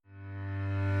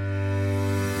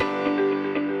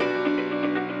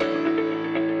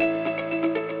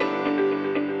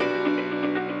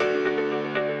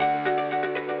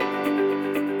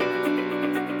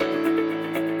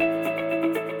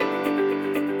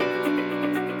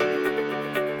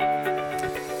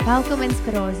Welkom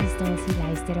Inspirasiestasie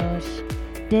luisteraars.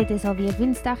 Dit is alweer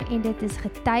Woensdag en dit is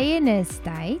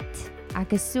getuienistyd.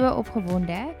 Ek is so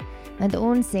opgewonde want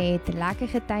ons het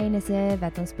lekker getuienisse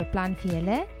wat ons beplan vir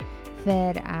julle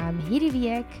vir hierdie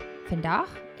week, vandag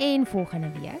en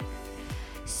volgende week.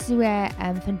 So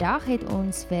vandag het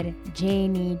ons vir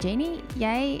Jenny.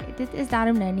 Jenny, dit is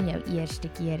daarom nou nie jou eerste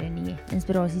keer in die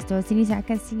Inspirasiestasie nie, so ek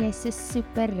kan sien jy is so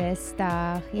super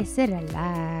rustig, jy is so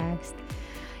relaxed.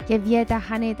 Jy weet, ek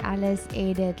gaan net alles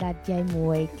edit, laat jy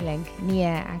mooi klink. Nee,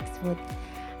 ek spot.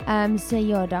 So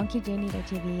ja, dankie Jenny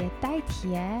dat jy weer tyd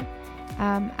gee.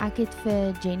 Ek het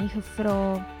vir Jenny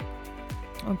gevra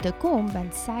om te kom,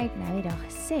 want sy het nou die dag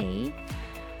gesê,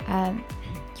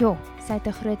 sy het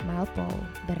 'n groot mylpaal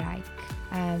bereik.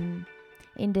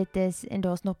 En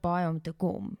daar's nog baie om te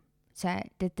kom. So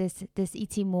dis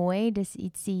ietsie mooi, dis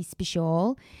ietsie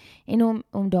spesiaal. En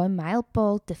om daai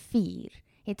mylpaal te vier,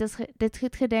 het ons dit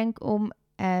goed gedink om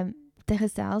te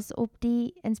gesels op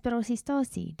die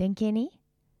Inspirasiestasie, dink jy nie?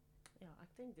 Ja, ek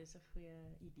dink dis 'n goeie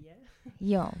idee.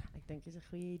 Ja. Ek dink dis 'n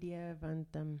goeie idee, want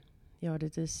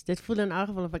dit voel in elk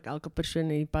geval of ek elke persoon in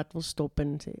die pad wil stop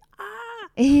en sê,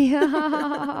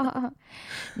 Ja.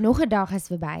 Nog 'n dag is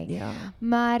verby. Ja.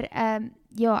 Maar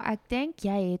ek dink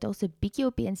jy het al so 'n bietjie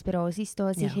op die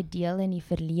Inspirasiestasie gedeel in die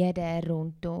verlede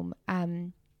rondom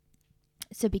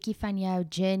so 'n bietjie van jou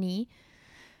journey.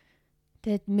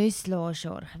 Dit moes laas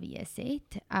jaar gewees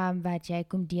het, wat jy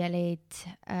kom deel het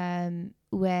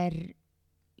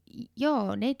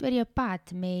net oor jou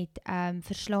pad met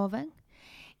verslawing.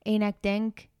 En ek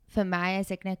dink vir my,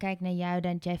 as ek nou kyk na jou,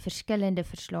 dan jy verskillende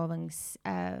verslawings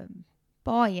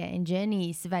paaie en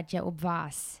journeys wat jy op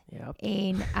was. Yep.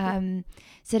 En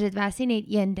so dit was nie net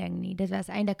een ding nie, dit was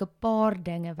eintlik 'n paar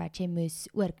dinge wat jy moes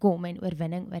oorkom en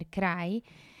oorwinning oor kry.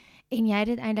 En jy het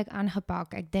dit eintlik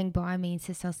aangepak. Ek dink baie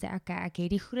mense sal sê, okay, ek het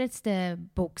die grootste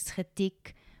boks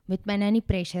getik, moet my nou nie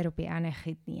pressure op die ander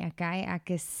goed nie, okay?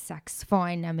 Ek's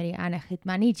fine nou met die ander goed,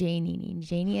 maar nie Jenny nie.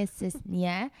 Jenny is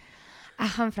nee, ek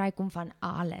gaan vrykom van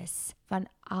alles, van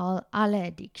alle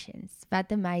addictions.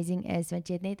 Wat amazing is, want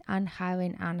jy het net aangehou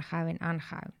en aangehou en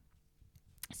aangehou.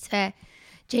 So,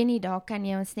 Jenny, daar kan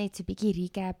jy ons net so 'n bietjie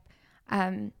recap,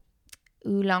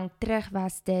 hoe lank terug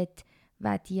was dit,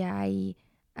 wat jy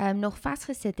nog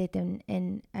vasgesit het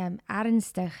in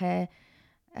ernstige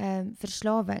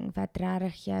verslawing, wat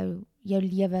regtig jou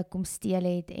lewe kom steel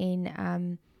het, en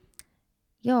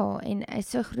en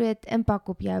so groot impak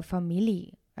op jou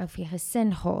familie, of jou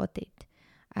gesin gehad het.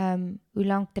 Hoe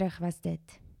lank terug was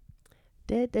dit?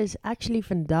 Dit is actually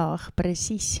vandag,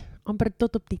 presies, amper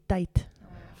tot op die tyd,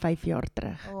 5 jaar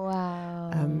terug.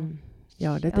 Wow.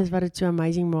 Dit is wat dit so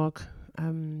amazing maak.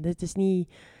 Dit is nie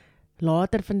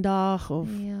later vandag of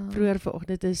vroeër vanoggend,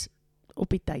 dit is op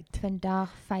die tyd.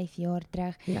 Vandag 5 jaar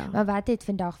terug. Ja. Maar wat het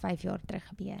vandag 5 jaar terug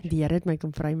gebeur? Die Here het my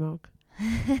kom vrymaak.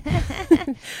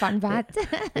 Van wat?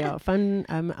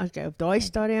 Op daai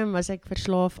stadium was ek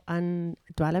verslaaf aan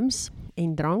dwelms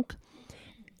en drank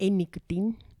en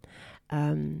nikotien.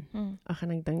 En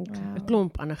ek dink 'n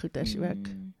klomp ander goeders ook.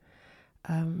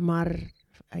 Maar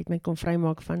hy het my kom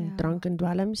vrymaak van drank en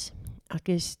dwelms. Ek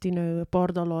is toe nou 'n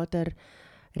paar dae later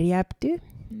rehab toe,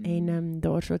 en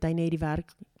daar so het hy net die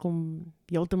werk kom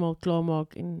heeltemal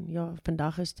klaarmaak, en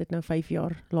vandag is dit nou 5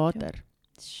 jaar later.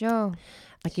 Sure.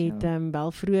 Ek het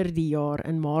wel vroeër die jaar,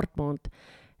 in Maart maand,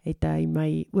 het hy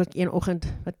my ook een oggend,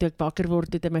 wat toe ek wakker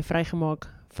word, het hy my vrygemaak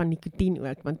van nikotien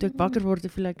ook, want toe ek wakker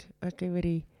word, voel ek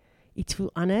iets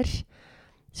voel anders.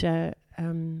 So,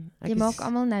 jy maak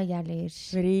almal nou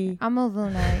jaloers. Almal wil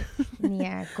nou,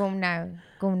 nee, kom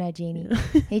nou Jenny.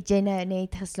 Het jy nou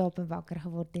net geslaap en wakker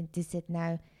geword, en dis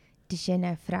jy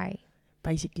nou vry?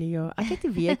 Basically, ja. Ek het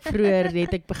 'n week vroeër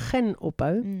het ek begin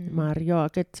ophou, maar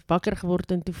ek het wakker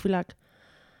geword, en toe voel ek,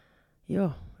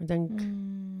 ek dink,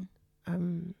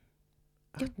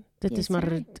 dit is maar,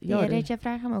 het jy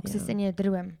vrygemaak, soos in jou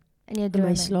droom. In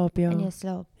my slaap, In jou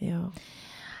slaap. Ja.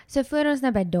 So voor ons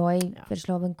nou by daai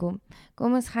verslawing kom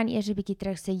ons gaan eers 'n bietjie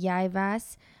terug. So jy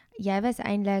was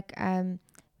eintlik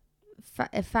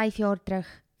 5 jaar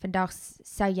terug, vandag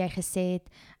sou jy gesê het,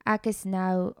 ek is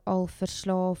nou al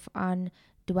verslaaf aan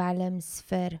dwelms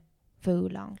vir hoe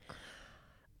lank?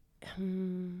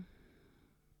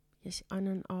 Is aan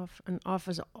en af,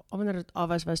 wanneer dit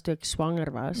af was toe ek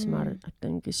swanger was, maar ek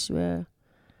dink is so,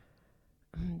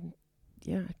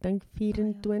 ek dink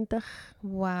 24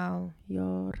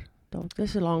 jaar, dalk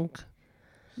dis lank.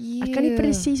 Ek kan nie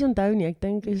presies onthou nie, ek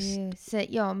dink is,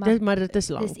 maar dit is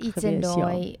lank dis iets gewees, in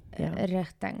daai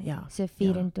rigting, so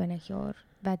 24 jaar,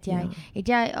 wat jy, het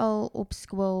jy al op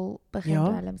skool begin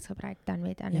dwelms gebruik, dan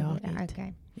met ander woorde,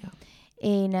 okay. Ja.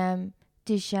 En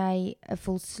toe sy 'n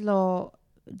volslaa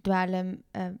dwelm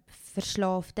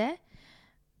verslaafde.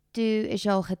 Toe is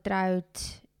jy al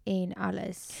getroud en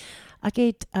alles. Ek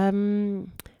het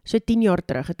so 10 jaar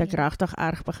terug het ek regtig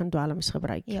erg begin dwelms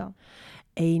gebruik. Ja.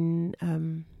 En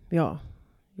ja,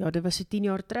 dit was so 10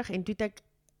 jaar terug en toe het ek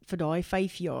vir daai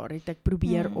 5 jaar het ek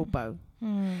probeer ophou.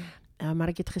 Maar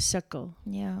ek het gesukkel.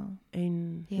 Ja.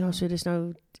 En ja, so dis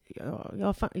nou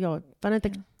vandat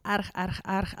ek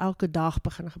erg elke dag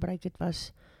begin gebruik het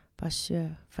was so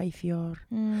 5 jaar.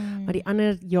 Maar die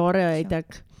ander jare het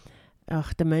ek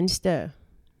ten minste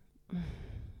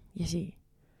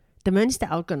ten minste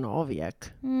elke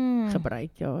naweek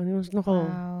gebruik. Ja, en ons nogal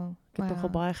ek het nogal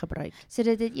baie gebruik. So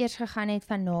dit het eers gegaan het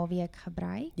van naweek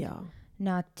gebruik. Ja.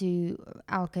 Na toe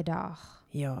elke dag.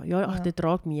 Ja, ag dit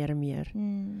raak meer en meer.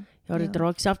 Ja, dit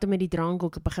raak selfs met die drank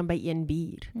ook, ek begin by 1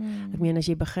 bier. Ek meen as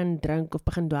jy begin drink of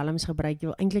begin dwelms gebruik, jy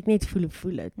wil eintlik net voel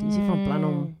dit. Jy is nie van plan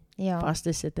om vas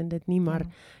te sit en dit nie, maar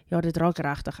dit raak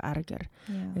regtig erger.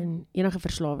 En enige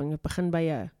verslawing, het begin by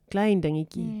 'n klein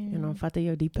dingetjie en dan vat hy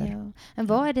jou dieper. Ja. En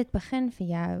waar het dit begin vir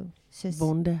jou? Soos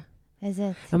wonde. Is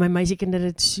dit? En my meisiekinder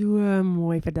het dit so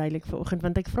mooi verduidelik vanoggend,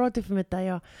 want ek vra toe vir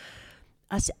Matthea,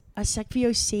 as ek vir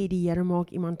jou sê die Here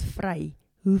maak iemand vry,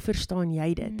 hoe verstaan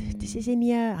jy dit? Dis sê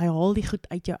nee, hy haal die goed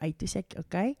uit jou uit. Dis ek,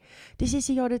 okay. Dis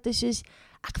sê ja, dit is soos,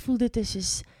 ek voel dit is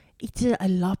soos iets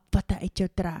 'n lap wat hy uit jou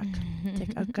trek. Dis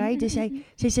ek, okay. Dis hy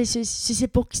sê soos 'n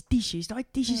boks tissues, daai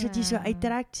tissues wat jy so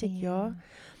uittrek, sê ek ja.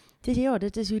 Dis ja,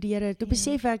 dit is hoe die Here. Toe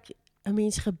besef ek 'n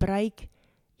mens gebruik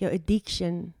jou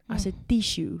addiction as 'n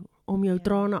tissue om jou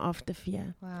trane af te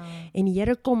vee. En die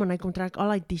Here kom en hy kom trek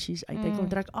al die tissues uit. Hy kom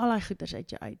trek al die goeders uit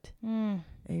jou uit.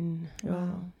 En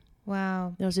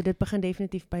Wow. Ja, so dit begin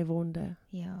definitief by wonde.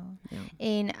 Ja.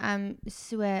 En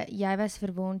so jy was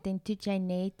verwond en toe jy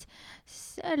net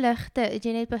so ligte, het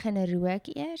jy net begin rook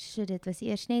eers, so dit was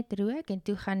eers net rook en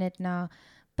toe gaan dit na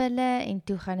pille en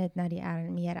toe gaan dit na die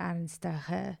meer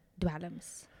ernstige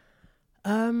dwelms.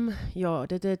 Ja,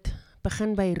 dit het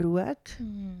begin by rook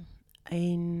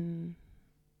en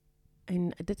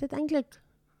dit het eintlik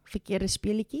verkeerde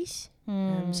speletjies,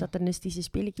 satanistiese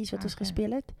speletjies wat ons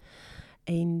gespeel het.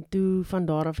 En toe van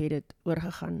daar af het dit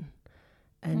oorgegaan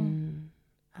in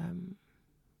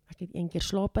ek het 1 keer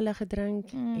slaappille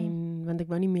gedrink en want ek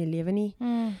wou nie meer lewe nie.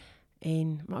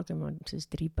 Maar soos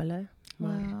 3 pille.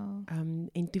 Maar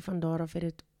en toe van daar af het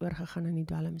dit oorgegaan in die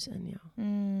dwelms in, ja.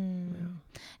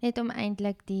 Net om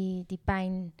eintlik die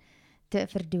pyn te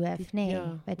verdoof, nee,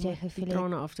 wat jy gevoel het. Die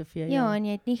trane af te vee. Ja, en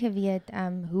jy het nie geweet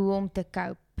hoe om te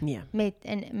cope met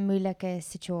in moeilike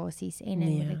situasies en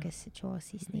in moeilike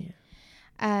situasies nie.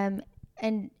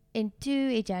 En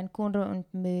toe het jy en Conroy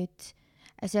ontmoet.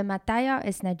 So Matthea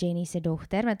is nou Jenny se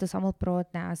dogter, want ons almal praat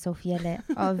nou asof jy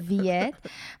al weet,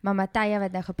 maar Matthea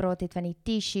wat nou gepraat het van die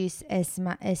tissues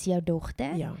is jou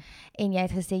dogter. Ja. En jy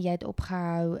het gesê jy het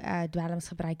opgehou dwelms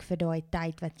gebruik vir daai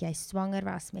tyd wat jy swanger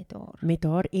was met haar. Met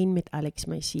haar en met Alex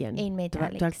my seun. En met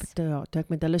Alex. Toe ek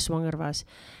met hulle swanger was,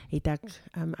 het ek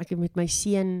het met my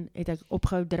seun het ek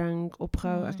opgehou drink,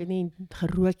 ek het nie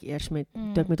gerook eers toe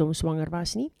ek met hom swanger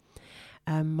was nie.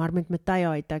 Maar met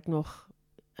Matthea het ek nog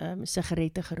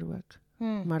sigarette gerook.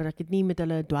 Maar ek het nie met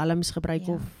hulle dwelms gebruik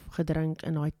of gedrink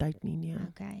in daai tyd nie. Nee.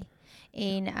 Okay.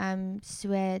 En so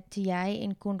toe jy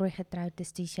en Conroy getroud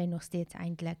is, toe jy nog steeds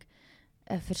eintlik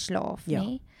verslaaf,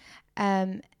 nie?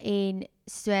 En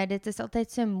so dit is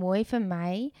altyd so mooi vir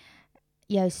my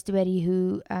jou storie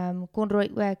hoe Conroy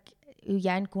ook hoe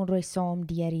jy en Conroy saam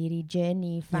deur hierdie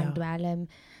journey van dwelm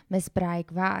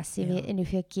misbruik was, jy weet, en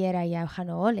hoeveel keer hy jou gaan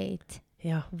haal het.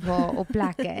 Ja. Waar op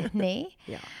plekke, nee?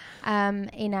 Ja.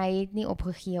 En hy het nie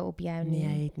opgegee op jou nie. Nee,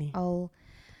 hy het nie.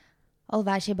 Al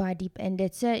was jy baie diep in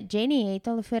dit. So, Jenny het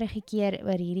al die vorige keer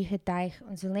oor hierdie getuig,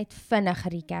 ons wil net vinnig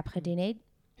recap gedoen het,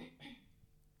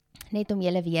 net om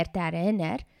julle weer te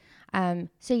herinner.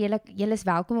 So, julle is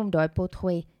welkom om daai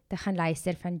potgooi te gaan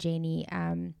luister van Jenny,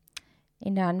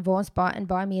 en dan waar ons in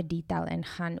baie meer detail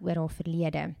ingaan oor haar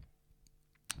verlede.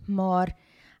 Maar,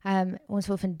 ons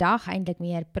wil vandag eintlik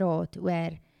meer praat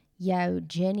oor jou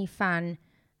journey van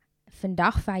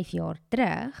vandag 5 jaar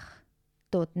terug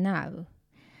tot nou.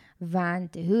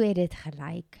 Want hoe het dit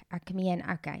gelyk? Ek meen,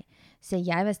 okay. So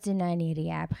jy was toe nou in die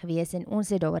rehab gewees en ons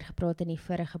het daaroor gepraat in die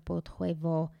vorige potgooi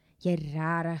waar jy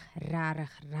rarig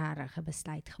 'n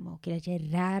besluit gemaak het dat jy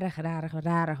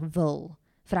rarig wil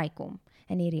vrykom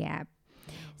in die rehab.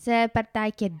 So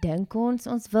partykeer dink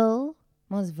ons wil,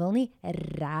 maar ons wil nie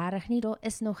rarig nie. Daar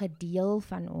is nog 'n deel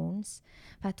van ons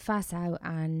wat vashou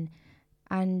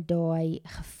aan daai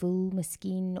gevoel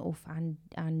miskien of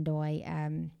aan daai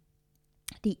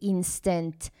die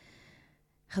instant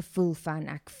gevoel van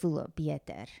ek voel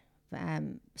beter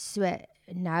So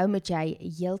nou moet jy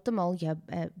heeltemal jou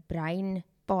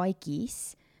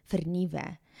breinpaadjies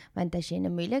vernuwe. Want as jy in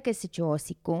 'n moeilike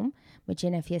situasie kom, moet jy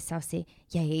nou vir jouself sê,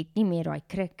 jy het nie meer daai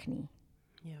kruk nie.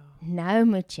 Ja. Nou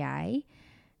moet jy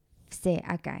sê,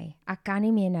 okay, ek kan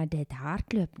nie meer na dit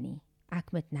hardloop nie.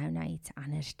 Ek moet nou na iets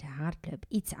anders te hardloop.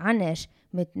 Iets anders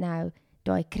moet nou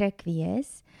daai kruk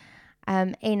wees.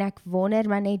 En ek wonder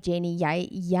maar net, Jenny,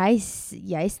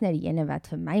 jy's nou die ene wat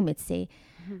vir my moet sê,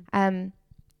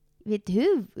 weet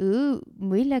hoe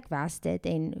moeilik was dit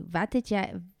en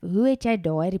hoe het jy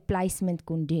daai replacement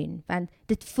kon doen? Want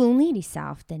dit voel nie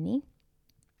dieselfde nie.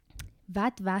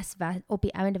 Wat was op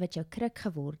die einde wat jou kruk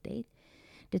geword het?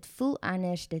 Dit voel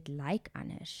anders, dit lyk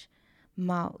anders.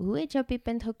 Maar hoe het jy op die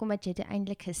punt gekom dat jy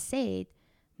eintlik gesê het,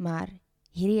 maar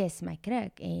hierdie is my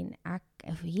kruk en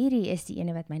hierdie is die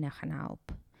ene wat my nou gaan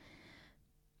help.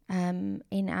 En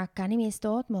ek kan nie meer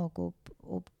staat maak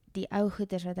op die ou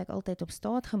goeders wat ek altyd op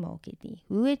staat gemaak het nie.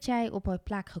 Hoe het jy op daai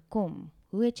plek gekom?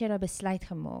 Hoe het jy daai besluit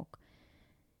gemaak?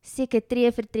 Seker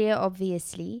tree vir tree,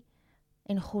 obviously,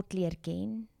 en God leer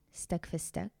ken, stuk vir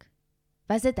stuk.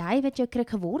 Was dit hy wat jou kruk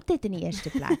geword het in die eerste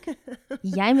plek?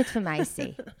 Jy moet vir my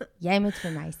sê.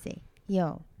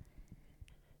 Ja.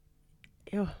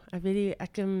 Ja, ek weet nie,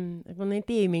 ek wil net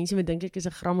nie, mense moet dink ek is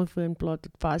 'n grammofoonplaat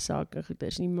wat vashak en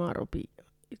goeders nie, maar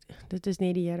dit is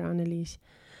net die Here, Annelies.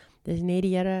 Dit is net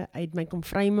die Here uit my kom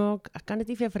vrymaak. Ek kan dit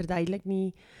nie vir jou verduidelik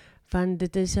nie, want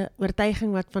dit is 'n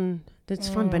oortuiging dit is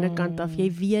van binnekant af.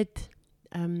 Jy weet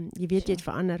jy het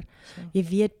verander. Jy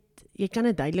weet, jy kan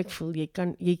dit duidelik voel. Jy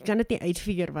kan dit nie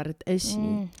uitfigure wat dit is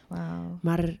nie. Wow.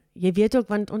 Maar jy weet ook,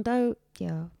 want onthou,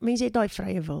 Ja. mense het daai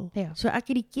vrye wil. Ja. So ek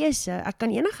het die keuse, ek kan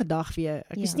enige dag weer,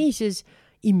 ek is nie soos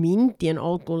immuun teen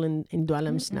alkohol en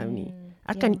dwelms nou nie.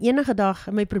 Ek kan enige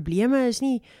dag, my probleme is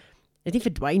nie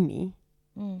verdwyn nie.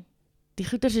 Die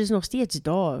goeters is nog steeds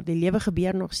daar, die lewe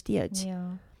gebeur nog steeds.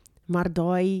 Ja. Maar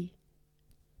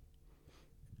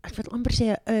ek wil amper sê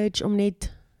 'n urge om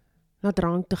net na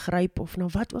drank te gryp, of na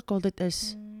wat ook al dit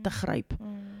is, te gryp.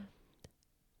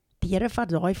 Die Here vat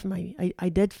daai vir my, hy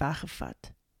dit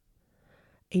weggevat.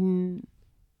 En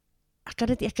ek kan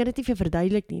dit nie vir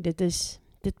verduidelik nie, dit is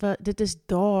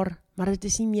daar, maar dit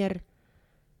is nie meer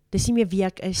wie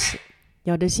ek is.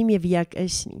 Ja, dis nie meer wie ek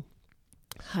is nie.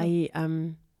 Hy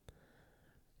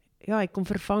kom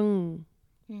vervang,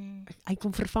 hy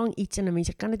kom vervang iets in 'n mens,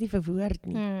 ek kan dit nie verwoord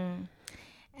nie.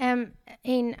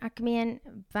 En ek meen,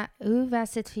 hoe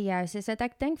was dit vir jou? Soos dat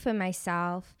ek dink vir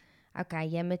myself, okay,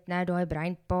 jy moet nou daai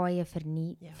breinpaaie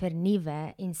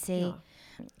vernuwe en sê,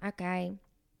 okay,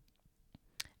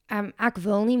 ek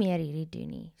wil nie meer hierdie doen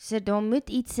nie. So daar moet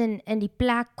iets in die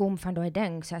plek kom van daai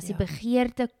ding. So as die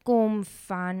begeerte kom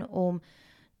van om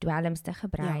dwelms te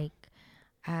gebruik,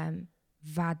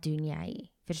 wat doen jy?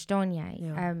 Verstaan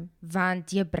jy?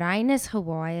 Want jou brein is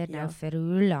gewire nou vir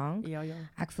hoe lank?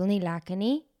 Ek voel nie lekker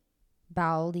nie,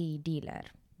 bel die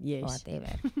dealer.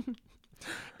 Whatever.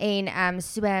 En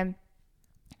so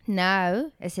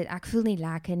nou is dit, ek voel nie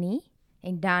lekker nie,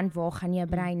 en dan waar gaan jou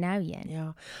brein nou heen?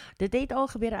 Ja, dit het al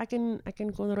gebeur, ek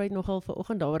en Conroy het nogal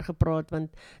vanoggend daaroor gepraat, want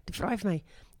toe vra hy vir my,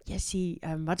 Jessie,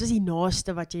 wat is die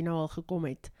naaste wat jy nou al gekom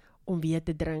het, om weer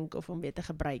te drink, of om weer te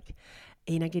gebruik?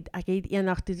 En ek het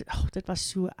eendag, dit was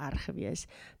so erg gewees,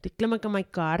 toe klim ek in my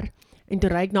kar, en toe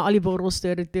ry ek na al die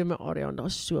borrelstore toe in my area, en daar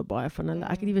is so baie van hulle,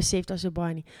 ek het nie besef daar so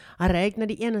baie nie, dan ry ek na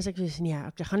die een, en ek sê, nee,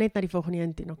 ek gaan net na die volgende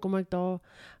een toe, dan kom ek daar,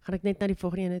 gaan ek net na die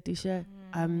volgende een toe, so,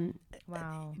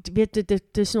 weet,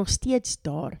 dit is nog steeds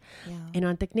daar, en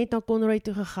dan het ek net na Conroy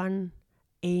toe gegaan,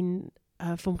 en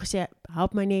vir hom gesê,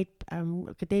 help my net,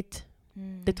 ek het net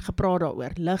dit gepraat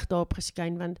daaroor, lig daarop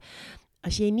geskyn, want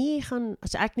as ek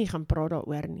nie gaan praat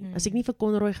daaroor nie, as ek nie vir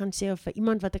Conroy gaan sê, of vir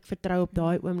iemand wat ek vertrou op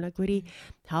daai oomblik, hoorie,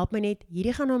 help my net,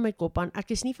 hierdie gaan nou my kop aan,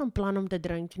 ek is nie van plan om te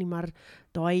drink nie, maar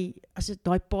daai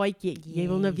paadjie, jy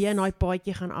wil nou weer in daai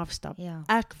paadjie gaan afstap,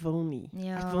 ek wil nie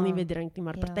weer drink nie,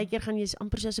 maar partykeer gaan jy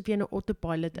amper soos of jy in 'n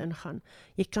autopilot ingaan,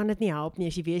 jy kan dit nie help nie,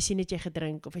 as jy weer sien dat jy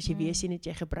gedrink, of as jy weer sien dat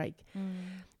jy gebruik,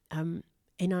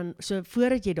 en dan, so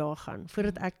voordat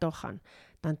ek daar gaan,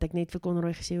 dan het ek net vir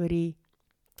Conroy gesê, hoorie,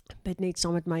 bid net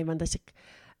saam met my, want as ek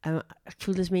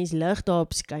voel as mens lig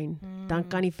daarop skyn, dan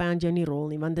kan die vyand jou nie rol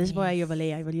nie, want dis waar hy jou wil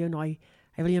hê, hy wil jou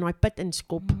in daai put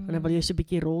inskop, en hy wil jou so 'n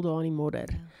bietjie rol daar in die modder.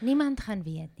 Niemand gaan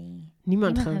weet nie.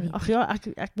 Niemand gaan, ag ja,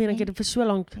 ek meen, ek het dit vir so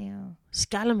lank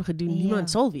skelm gedoen, niemand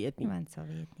sal weet nie.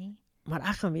 Maar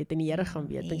ek gaan weet, en die Here gaan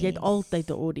weet, want jy het altyd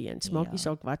 'n audience, maak nie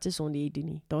saak wat se sonde jy doen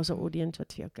nie, daar's 'n audience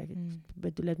wat vir jou kyk, ek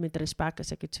bedoel dit met respek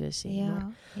as ek dit so sê,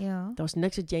 maar daar's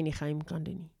niks wat jy in die geheim kan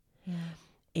doen nie.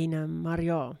 En, maar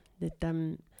ja,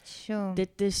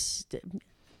 dit is,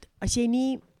 as jy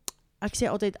nie, ek sê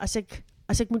altyd, as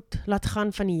ek moet laat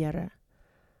gaan van die Here,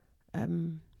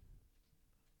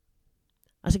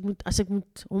 as ek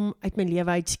moet hom uit my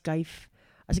lewe uitskuif,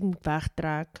 as ek moet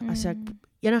wegtrek, as ek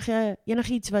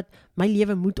enigiets wat my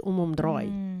lewe moet om hom draai,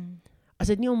 as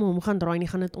dit nie om hom gaan draai nie,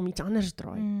 gaan dit om iets anders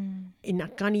draai, en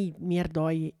ek kan nie meer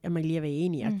daai in my lewe hê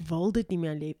nie, ek wil dit nie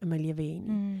meer in my lewe hê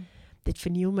nie, dit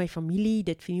verniel my familie,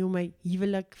 dit verniel my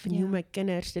huwelik, verniel my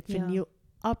kinders, dit verniel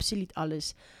absoluut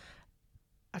alles,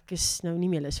 ek is nou nie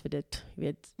meer lus vir dit, jy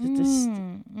weet, dit is,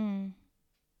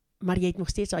 maar jy het nog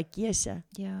steeds daai keuse,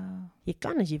 jy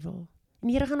kan as jy wil, en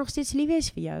die Here gaan nog steeds lief wees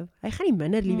vir jou, hy gaan nie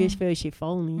minder lief wees vir jou as jy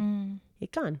val nie, jy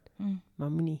kan, maar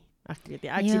moenie, ek weet nie,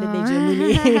 ek sê dit net so,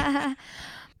 moenie.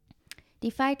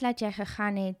 Die feit dat jy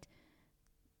gegaan het,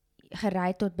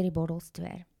 gery tot by die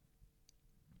borrelstoer,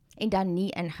 en dan nie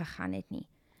ingegaan het nie,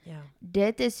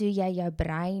 dit is hoe jy jou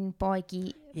brein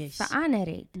paadjie verander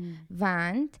het,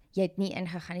 want jy het nie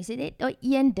ingegaan nie, so dit het daai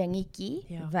een dingetjie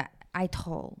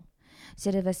uitgehaal.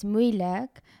 So dit was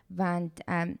moeilik, want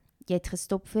jy het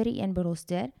gestop vir die een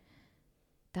borrelstoer,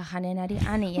 dan gaan jy na die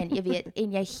ander een, jy weet,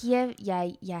 en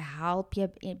jy help jou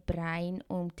brein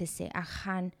om te sê, ek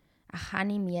gaan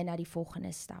nie meer na die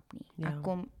volgende stap nie. Ek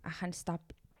gaan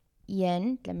stap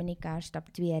 1, klim in die kar, stap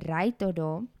 2, ry tot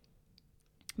daar,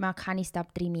 maar ek gaan nie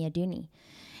stap 3 meer doen nie.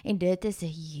 En dit is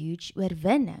 'n huge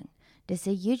oorwinning. Dis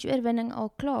 'n huge oorwinning al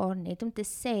klaar, net om te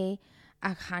sê,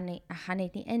 ek gaan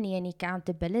net nie in nie, en die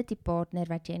accountability partner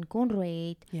wat jy in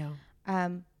Conroy het,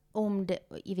 om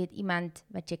jy weet, iemand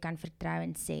wat jy kan vertrou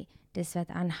en sê, dis wat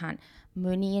aangaan,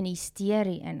 moenie in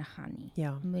hysterie ingaan nie,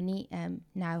 moenie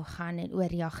nou gaan en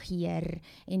oorreageer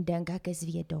en dink ek is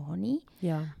weer daar nie,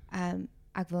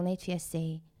 ek wil net vir jou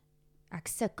sê, ek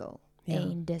sukkel,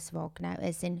 en dis waar ek nou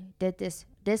is, en dis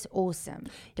awesome,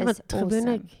 dis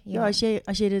awesome.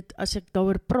 As ek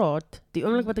daaroor praat, die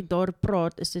oomblik wat ek daaroor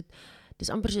praat, dis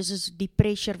amper soos die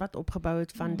pressure wat opgebou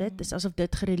het van dit, dis asof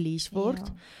dit gerelease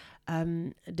word,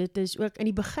 dit is ook, in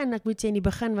die begin, ek moet sê, in die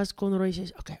begin was Conroy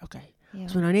sê, okay,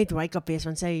 as we nou net wake up wees,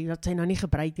 want sy nou nie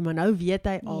gebruik nie, maar nou weet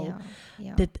hy al,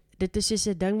 dit is soos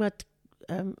 'n ding wat,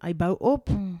 hy bou op,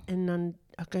 en dan,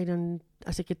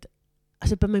 as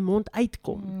dit by my mond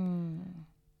uitkom,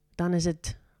 dan is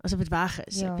dit, asof dit weg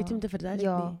is, ek weet nie om te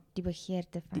verduidelik nie. Die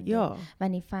begeerte van dit,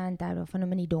 want die vyand hou van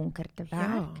om in die donker te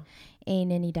werk,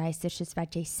 en in die duister, soos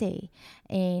wat jy sê,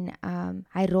 en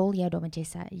hy rol jou daar, want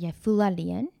jy voel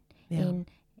alleen, en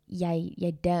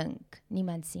jy dink,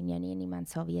 niemand sien jou nie, en niemand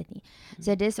sal weet nie.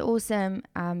 So dis awesome,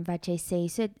 wat jy sê,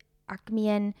 so ek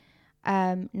meen,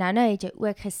 nou het jy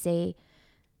ook gesê,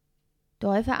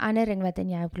 daai verandering wat in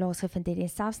jou plaasgevind het, en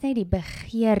selfs net die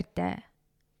begeerte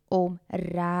om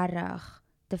rarig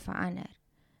te verander,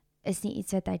 is nie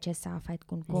iets wat uit jouself uit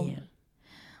kon kom,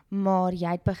 maar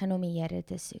jy het begin om die Here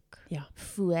te soek,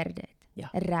 voor dit,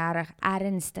 rarig,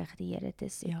 ernstig die Here te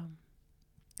soek.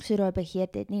 So daai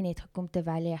begeerte het nie net gekom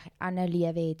terwyl jy 'n ander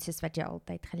lewe het, soos wat jy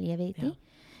altyd gelewe het nie.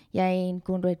 Jy en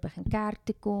Conroy het begin kerk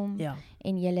toe kom,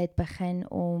 en jy het begin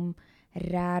om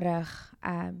rarig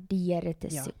die Here te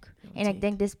soek. En ek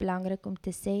dink dis belangrik om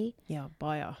te sê,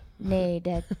 baie. Nee,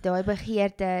 daai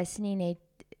begeerte is nie net,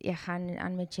 jy gaan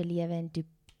aan met jou lewe en toe,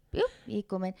 hier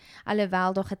kom het,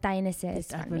 alhoewel daar getuienisse is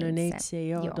van mense. Ek wil nou net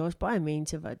sê, daar's baie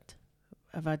mense wat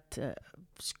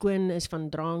skoon is van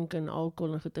drank en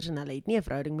alkohol en goeters, en hulle het nie 'n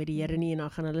verhouding met die Here nie, en dan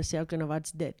gaan hulle sê, okay, nou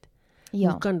wat's dit?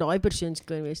 Hoe kan daai persoon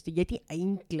skoon wees? Jy het nie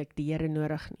eintlik die Here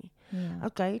nodig nie.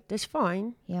 Okay, dis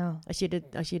fine, as jy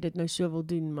dit nou so wil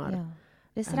doen, maar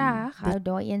dis reg, hou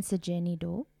daai een se journey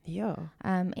door.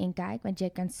 En kyk, want jy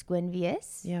kan skoon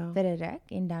wees vir 'n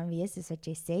ruk, en dan wees, soos wat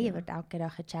jy sê, jy word elke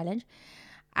dag ge-challenge.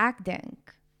 Ek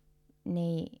dink,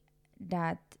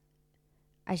 dat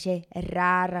as jy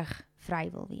rarig vry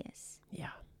wil wees,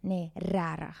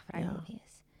 rarig vry wil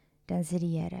wees, dan is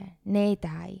die Here, net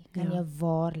hy, kan jou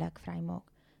waarlik vry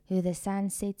maak. Who the sun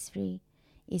sets free,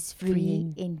 is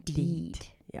free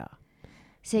indeed.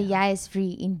 So jy is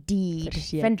free indeed,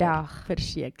 vandag,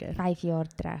 verseker, 5 jaar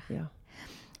terug.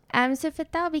 So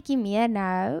vertel bietjie meer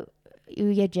nou,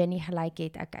 hoe jou journey gelyk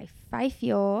het, okay, 5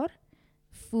 jaar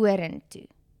vorentoe.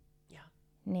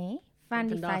 Van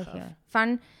die 5 jaar.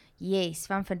 Van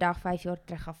vandag 5 jaar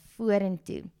terug af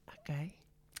vorentoe.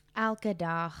 Elke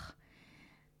dag,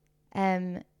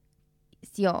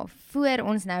 voor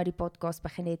ons nou die podcast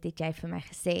begin het jy vir my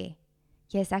gesê,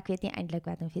 ek weet nie eintlik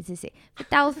wat om vir te sê.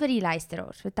 Vertel vir die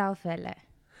luisteraars, vertel vir hulle,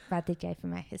 wat het jy vir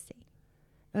my gesê?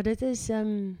 Dit is,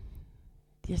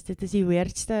 dit is die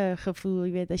weirdste gevoel,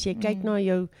 jy weet, as jy kyk na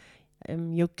jou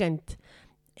kind,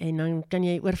 en dan kan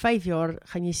jy, oor 5 jaar,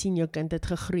 gaan jy sien, jou kind het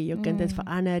gegroei, jou kind het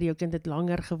verander, jou kind het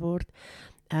langer geword,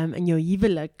 in jou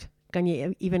huwelik, kan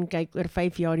jy even kyk oor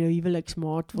 5 jaar jou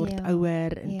huweliksmaat word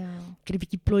ouer en kry 'n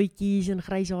bietjie plooitjies en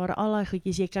grys hare, al daai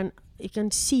goedjies. Jy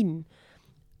kan sien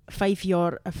 5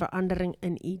 jaar 'n verandering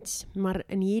in iets, maar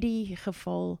in hierdie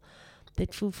geval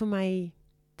dit voel vir my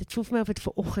of dit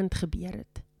vanoggend gebeur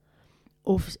het.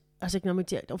 Of as ek nou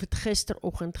moet sê of dit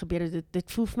gisteroggend gebeur het,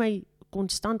 dit voel vir my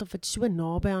konstant of dit so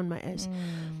naby aan my is.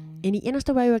 En die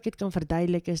enigste hoe ek dit kan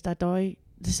verduidelik is dat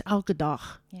dis elke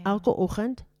dag, elke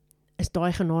oggend is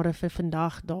daai genade vir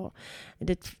vandag daar. En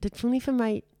dit voel nie vir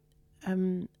my,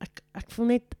 ek voel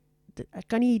net, ek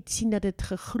kan nie sien dat dit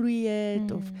gegroei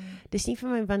het, of, dis nie vir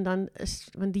my,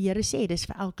 want die Here sê, dis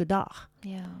vir elke dag.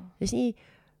 Dis nie,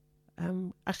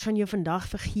 ek gaan jou vandag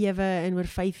vergewe, en oor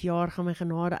 5 jaar gaan my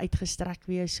genade uitgestrek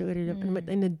wees,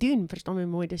 en dit doen, verstaan my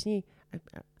mooi, dis nie,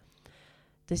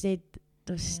 dis net,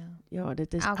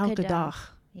 dit is elke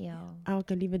dag.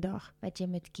 Elke liewe dag. Wat jy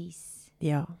moet kies.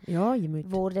 Ja, jy moet.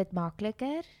 Word dit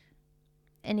makliker?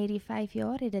 In hierdie 5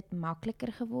 jaar het dit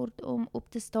makliker geword om op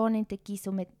te staan en te kies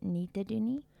om dit nie te doen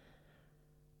nie?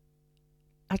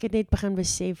 Ek het net begin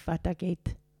besef wat ek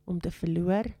het om te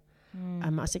verloor.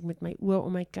 As ek met my oë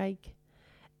om my kyk,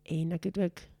 en ek het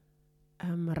ook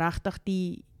regtig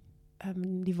die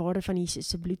waarde van Jesus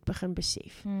se bloed begin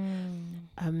besef.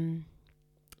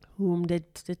 Hoe om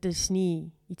dit is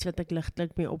nie iets wat ek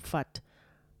ligtelik mee opvat,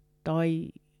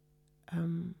 daai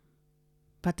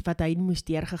wat hy moes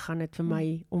deurgegaan het vir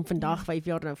my, om vandag 5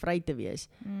 jaar nou vry te wees.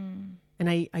 En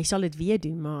hy sal dit weer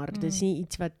doen, maar dis nie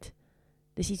iets wat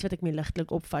ek mee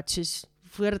ligtelik opvat, soos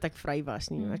voordat ek vry was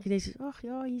nie. Ek het net ag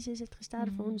ja, Jesus het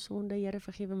gesterf vir ons sonde, Here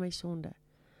vergewe my sonde.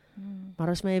 Maar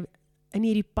as my in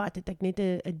hierdie pad het ek net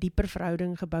 'n dieper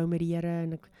verhouding gebou met die Here,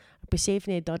 en ek besef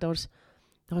net dat daar's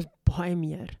baie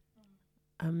meer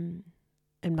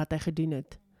in wat hy gedoen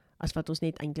het, as wat ons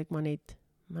net eintlik maar net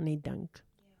dink.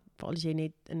 Veral as jy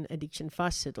net in addiction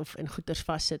vassit, of in goeters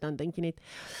vassit, dan dink jy net,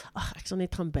 ag, ek sal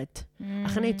net gaan bid. Ek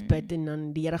gaan net bid, en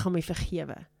dan die Here gaan my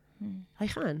vergewe. Hy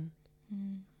gaan.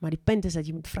 Maar die punt is dat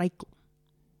jy moet vrykom.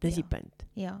 Dis die punt.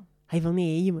 Hy wil nie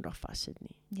hê jy moet nog vassit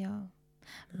nie.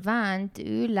 Want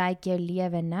hoe lyk jou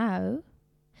lewe nou,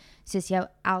 soos jou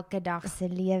elke dag se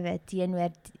lewe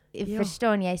teenoor,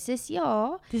 verstaan jy, soos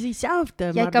dis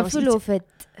dieselfde, jy kan voel of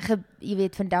het, jy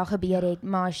weet, vandag gebeur het,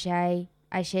 maar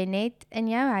as jy net in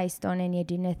jou huis staan en jy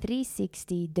doen 'n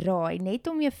 360 draai, net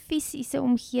om jou fisiese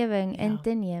omgewing in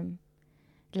te neem,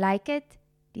 lyk dit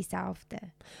dieselfde.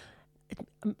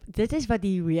 Dit is wat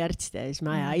die weirdste is.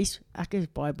 My huis, ek is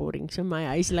baie boring, so my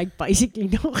huis lyk basically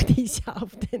nog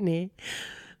dieselfde, nee.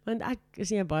 Want ek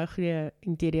is nie 'n baie goeie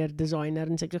interieur designer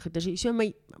en sulke goeders,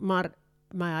 maar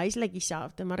my huis lyk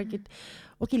dieselfde, maar ek het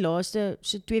ook die laaste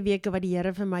so 2 weke wat die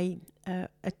Here vir my 'n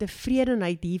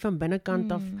tevredenheid hier van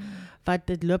binnekant af, wat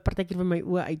dit loop partykeer van my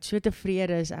oë uit. So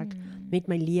tevrede is ek met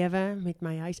my lewe, met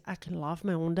my huis. Ek love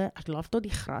my honde, ek love tot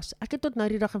die gras. Ek het tot nou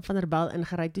die dag in Vanderbijl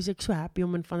ingery, toe is ek so happy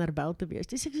om in Vanderbijl te wees.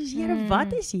 Dis ek soos, Here,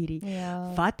 wat is hierdie?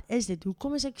 Wat is dit?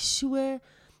 Hoekom is ek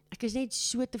is net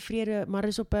so tevrede, maar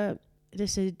is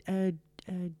dis 'n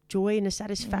joy en 'n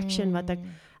satisfaction wat ek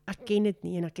ken dit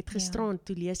nie, en ek het gisterand,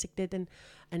 toe lees ek dit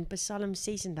in Psalm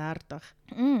 36,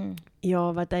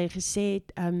 wat hy gesê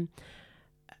het,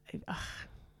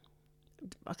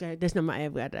 okay, dis nou my eie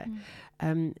woorde,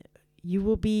 you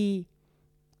will be,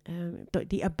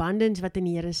 die abundance wat in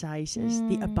die Here se huis is,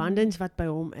 die abundance wat by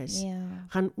hom is,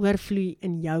 gaan oorvloei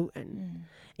in jou in.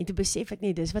 En toe besef ek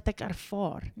nie, dis wat ek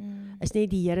ervaar, is net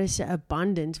die Here se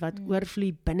abundance wat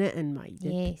oorvloei binne in my.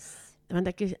 Want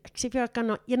ek sê vir jou, ek kan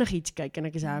na enigiets kyk en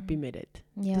ek is happy met dit.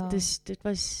 Dit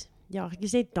was, ek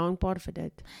is net dankbaar vir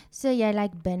dit. So jy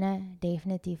lyk binne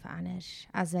definitief anders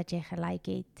as wat jy gelyk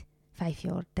het 5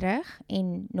 jaar terug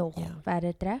en nog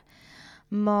verder terug.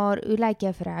 Maar hoe lyk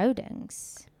jou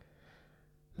verhoudings?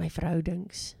 My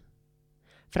verhoudings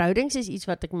is iets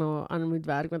wat ek maar aan moet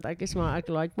werk, want ek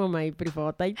like maar my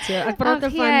privaatheid. So ek praat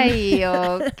van dit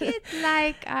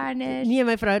lyk anders. Nee,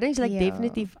 my verhoudings lyk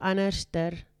definitief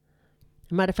anderster.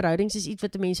 Maar die verhoudings is iets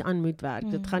wat 'n mens aan moet werk.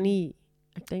 Dit gaan nie,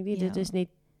 ek dink nie, dit is net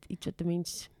iets wat 'n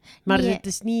mens, maar dit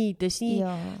is nie,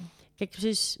 kyk,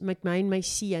 soos met my en my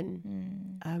seun,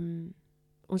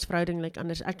 ons verhouding lyk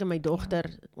anders, ek en my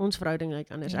dogter, ons verhouding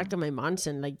lyk anders, ek en my man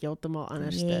sin lyk heeltemal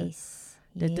anders.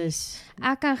 Dit is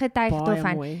ek kan getuig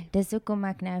daarvan, dis hoekom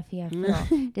ek nou vir jou vra,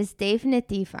 dis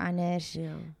definitief anders,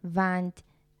 want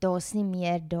daar's nie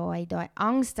meer daai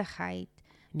angstigheid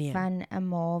van 'n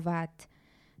ma wat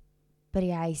by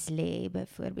die huis lê,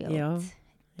 byvoorbeeld.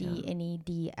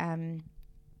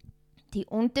 Die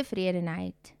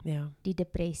ontevredenheid, die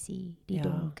depressie, die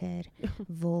donker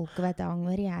wolk wat hang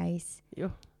oor die huis.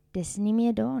 dis nie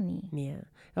meer daar nie. Nee.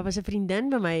 Daar was 'n vriendin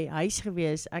by my huis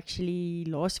gewees, actually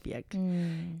laasweek.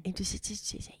 En toe sê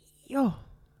sy, "Ja,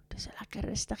 dis lekker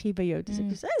rustig hier by jou." Toe sê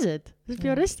ek, "Is dit? Dis vir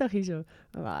jou rustig hier so."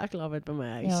 Maar ek love dit by my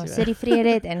huis. Ja, so die vrede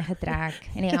het ingetrek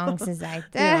en die angs is uit.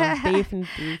 Ja,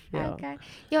 definitief, ja. Okay.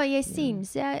 Ja, jy sien,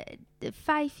 so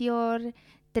 5 jaar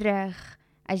terug,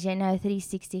 as jy nou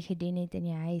 360 gedoen het in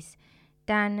jou huis,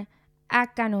 dan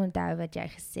ek kan onthou wat jy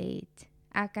gesê het.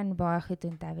 Ek kan baie goed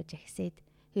onthou wat jy gesê het,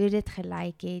 hoe dit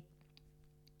gelyk het,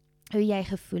 hoe jy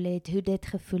gevoel het, hoe dit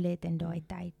gevoel het in daai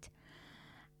tyd.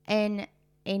 En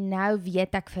nou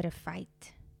weet ek vir 'n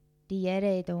feit, die Here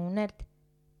het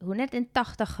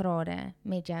 180 grade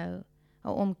met jou 'n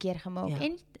omkeer gemaak. Ja.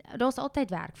 En daar's altyd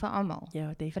werk vir almal. Ja,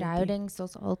 definitief. Verhoudings,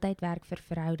 daar's altyd werk vir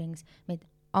verhoudings met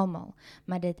almal.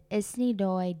 Maar dit is nie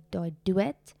daai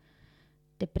dood,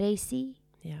 depressie,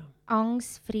 Ja.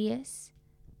 angs, vrees,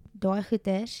 daai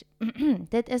goeters.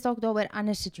 Dit is dalk daaroor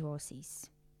ander situasies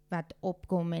wat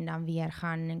opkom en dan weer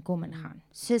gaan en kom en gaan.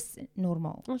 Soos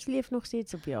normaal. Ons leef nog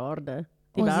steeds op die aarde.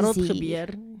 Die Ons wêreld is hier.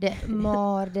 gebeur.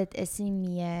 Maar dit is nie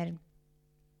meer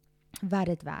wat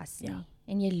dit was nie. Ja.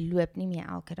 En jy loop nie meer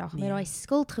elke dag met Nee. daai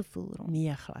skuldgevoel rond.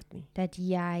 Nee, glad nie. Dat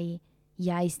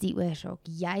jy's die oorsaak,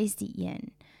 jy's die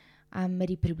een met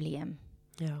die probleem.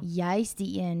 Ja. Jy's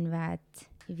die een wat,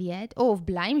 jy weet, of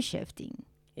blame shifting.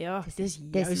 Ja, dis jou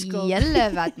Dis skuld.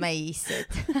 julle wat my hier sit.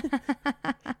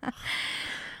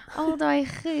 Al daai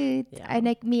goed. Ja. En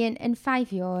ek meen, in 5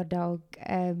 jaar dalk,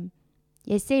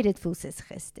 jy sê dit voel soos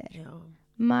gister. Ja.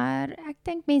 Maar ek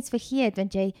dink mens vergeet,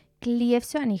 want jy kleef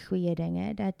so aan die goeie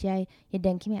dinge, dat jy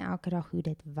dink nie meer elke dag hoe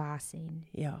dit was en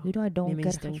Ja. hoe daai donker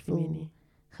mens dink nie meer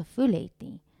gevoel het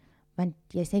nie. Want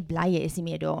jy's net bly jy is nie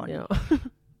meer daar nie. Ja.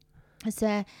 So,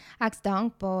 ek's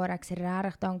dankbaar, ek's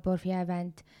regtig dankbaar vir jou,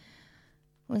 want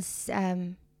ons,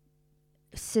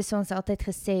 soos ons altyd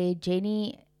gesê,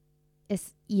 Jenny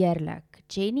is eerlik.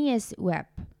 Jenny is oop.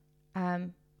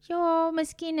 Ja,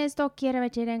 miskien is daar kere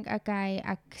wat jy dink, okay,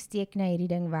 ek steek nou hierdie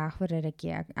ding weg vir 'n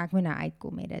rukkie, ek moet nou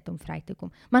uitkom met dit om vry te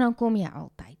kom. Maar dan kom jy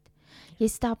altyd. Jy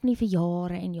stap nie vir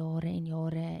jare en jare en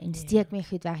jare en steek my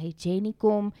goed weg. Jenny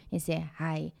kom en sê,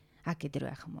 "Hey, ek het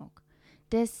droog gemaak."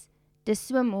 Dis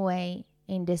so mooi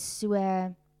en dis so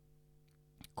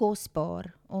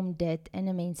kosbaar om dit in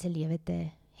 'n mens se lewe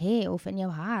te hê of in jou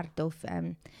hart of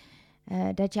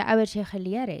dat jou ouers jou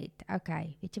geleer het.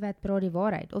 Okay, weet jy wat, praat die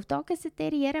waarheid. Of dalk is dit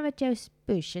die Here wat jou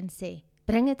push en sê,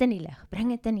 bring dit in die lig, bring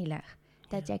dit in die lig,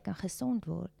 dat jy kan gesond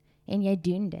word. En jy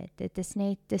doen dit. Dit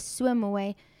is so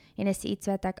mooi en is iets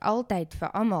wat ek altyd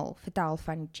vir almal vertel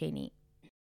van Jenny.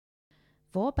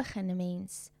 Waar begin 'n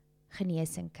mens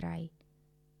genesing kry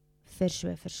vir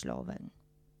so verslawing?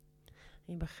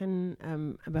 Jy begin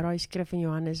by daai skrif in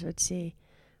Johannes wat sê,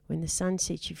 "When the sun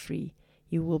sets you free,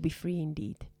 you will be free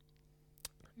indeed."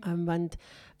 Want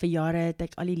vir jare het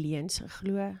ek al die leuns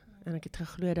geglo en ek het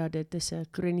geglo dat dit is 'n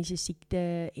kroniese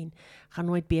siekte en gaan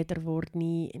nooit beter word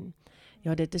nie en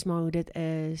ja, dit is maar hoe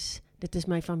dit is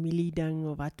my familie ding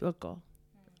of wat ook al.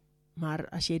 Maar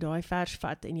as jy daai vers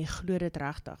vat en jy glo dit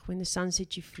regtig, when the sun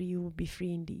sets you free, you will be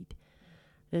free indeed.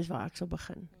 Dis waar ek sal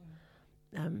begin.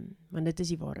 Want dit is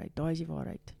die waarheid, daai is die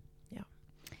waarheid. Ja.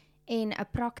 En 'n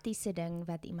praktiese ding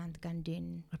wat iemand kan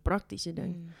doen. 'n Praktiese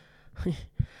ding.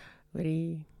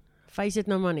 Hoorie, face dit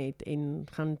nou maar net en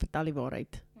gaan vertel die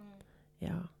waarheid.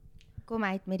 Ja. Kom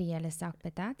uit met die hele sak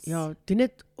patats. Ja, doen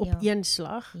dit op Ja. een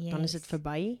slag, dan is Yes. dit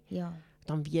verby. Ja.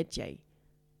 Dan weet jy.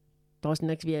 Daar's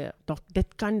niks weer.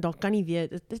 Daar kan nie weer.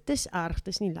 Dit is erg, dit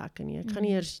is nie lekker nie. Ek gaan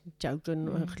nie eers joke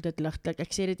en dit ligtelik.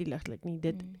 Ek sê dit nie ligtelik nie.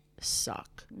 Dit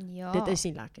sak. Ja. Dit is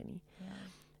nie lekker nie. Ja.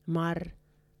 Maar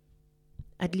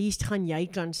at least gaan jy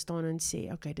kan staan en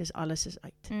sê, okay, dis alles is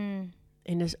uit.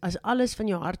 En as alles van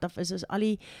jou hart af is, as al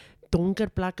die donker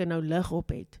plekke nou lig op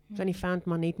het, kan die vent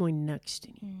maar net mooi niks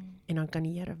doen nie. En dan kan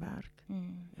die Here werk.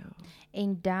 Ja.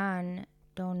 En dan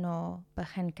daarna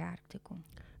begin kerk toe kom.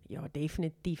 Ja,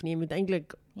 definitief. Nee, jy moet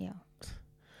eintlik Ja.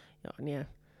 nee,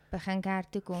 Begin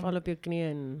kerk toe kom. val op jou knie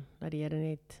en laat die Here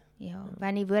net. Ja.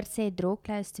 Want die woord sê draw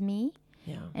close to me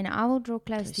Ja. and I will draw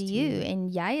close to you. you. En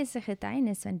jy is 'n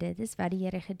getuienis van dit is wat die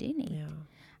Here gedoen het.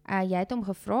 Ja. Jy het hom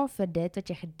gevra vir dit wat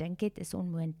jy gedink het is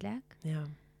onmoontlik. Ja.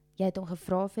 Jy het hom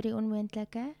gevra vir die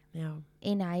onmoontlike Ja.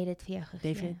 en hy het dit vir jou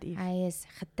gegee. Definitief. Hy is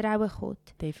getroue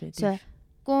God. Definitief. So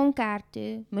kom kerk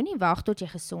toe, moenie wag tot jy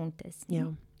gesond is nie.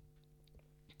 ja.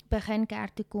 Begin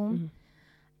kerk toe kom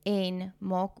en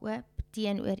maak oop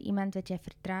teenoor iemand wat jy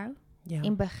vertrou Ja.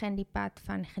 en begin die pad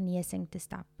van genesing te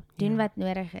stap. Doen Ja. wat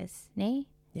nodig is, nê?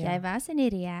 Ja. Jy was in die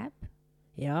rehab.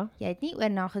 Ja. Jy het nie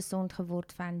oornag gesond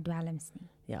geword van dwelms nie.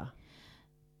 Ja.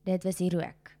 Dit was die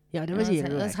rook. Ja, dit was die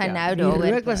rook. Ons gaan ja. nou Die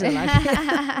daaroor rook was praat.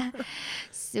 lekker.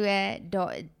 So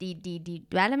die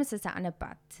dwelms is 'n ander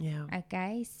pad. Ja.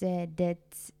 Okay, so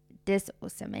dis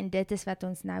awesome en dit is wat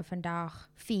ons nou vandag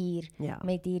vier Ja.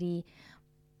 met hierdie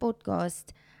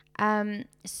podcast.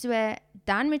 So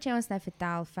dan moet jy ons nou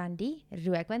vertel van die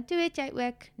rook, want toe het jy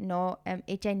ook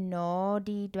na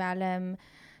die dwelm,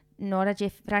 nadat jy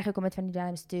vrygekom het van die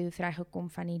dwelms toe, vrygekom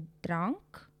van die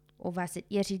drank, of was dit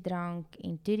eers die drank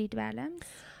en toe die dwelms?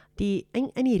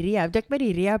 In die rehab, toe ek by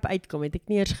die rehab uitkom, het ek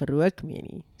nie eers gerook meer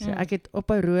nie. So ek het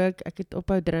ophou rook, ek het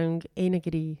ophou drink en ek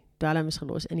het die dwelms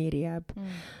gelos in die rehab.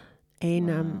 En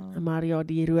maar ja,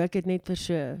 die rook het net vir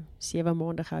so 7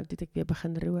 maande gehou, toe het ek weer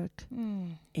begin rook.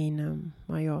 En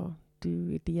maar ja,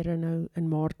 toe het die Here nou in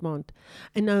Maart maand.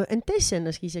 En nou intussen,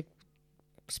 ekskuus ek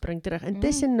spring terug.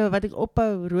 Intussen nou wat ek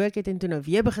ophou rook het en toe nou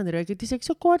weer begin rook het, toe is ek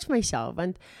so kwaad vir myself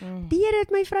want die Here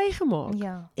het my vrygemaak.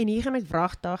 Ja. En hier gaan ek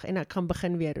wragtig en ek gaan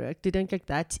begin weer rook. Toe dink ek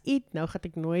that's it. Nou gaan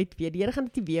ek nooit weer. Die Here gaan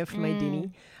dit nie weer vir my doen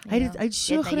nie. Hy het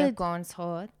so Jy het groot jou kans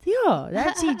gehad. Ja,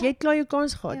 that's it. Jy het klaar jou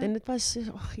kans gehad en dit was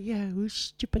ag ja, hoe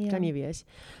stupid kan jy wees.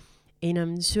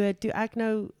 En so toe ek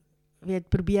nou weet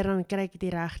probeer dan kry ek dit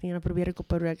nie reg nie en dan probeer ek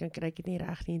op 'n rook en kry ek dit nie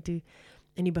reg nie en toe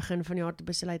in die begin van die jaar te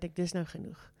besluit ek dis nou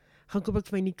genoeg. Gaan koop ek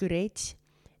vir my Nicorette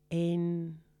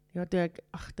en ja toe ek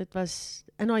dit was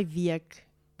in daai week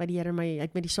wat die Here my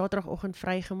het my die Saterdagoggend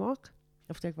vrygemaak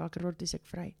of toe ek wakker word is ek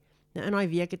vry. Nou in daai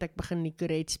week het ek begin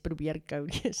Nicorettes probeer kou.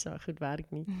 So goed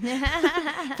werk nie.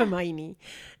 Vir my nie.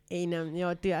 En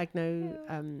ja toe ek nou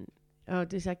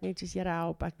toe sê ek net soos Here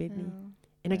help, ek weet nie.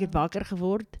 En ek het wakker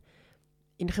geword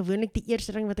en gewoonlik die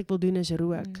eerste ding wat ek wil doen is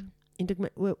rook. En toe ek my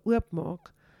oë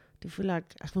oopmaak, toe voel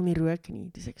ek wil nie rook nie.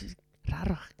 Dis ek soos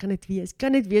rarig, kan dit wees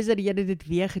dat die Here dit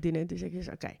weer gedoen het. Dus ek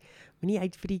sê, okay, moenie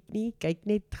uitfreak nie, kyk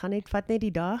net, vat net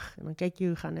die dag, en dan kyk jy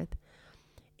hoe gaan dit.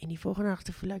 En die volgende dag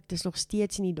te voel ek, dis nog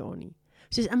steeds nie daar nie.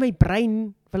 Soos in my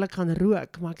brein wil ek gaan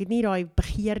rook, maar ek het nie daai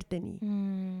begeerte nie.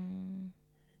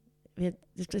 Weet,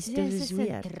 dit is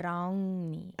weer. Drang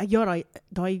nie. Ja,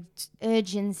 daai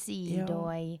urgency,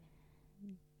 daai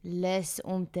lus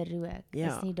om te rook,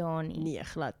 is nie daar nie. Nee,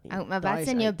 glad nie. Maar wat is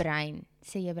in jou brein?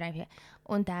 Sê jou brein,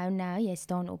 onthou nou, jy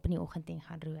staan op in die oggend en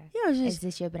gaan rook. Ja, is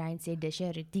dis jou brein sê, dis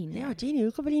jou routine. Ja, Jenny,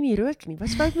 hoekom wil jy nie rook nie? Wat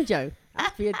is fout met jou?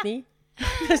 Ek weet nie.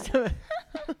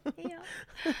 Ja.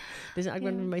 Dis ek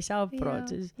moet met myself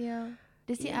praat. Ja.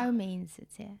 Dis die ou mense,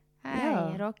 sê.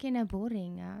 Hey, raak jy nou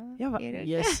boring, ja? Ja,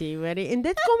 jessie, en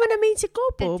dit kom in 'n mens se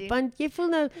kop op, want jy voel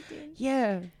nou,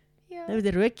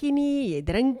 nou rook jy nie, jy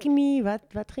drink nie,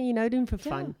 wat gaan jy nou doen vir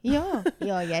fun? Ja,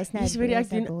 jy's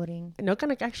nou boring. Nou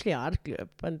kan ek actually hardloop,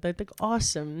 want dit ek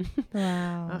awesome.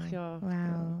 Wow. Ag ja.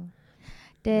 Wow.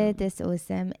 Dit is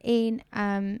awesome. En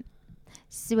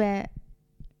so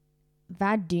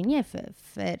wat doen jy vir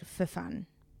fun?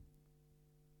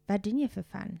 Wat doen jy vir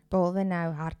fun? Behalwe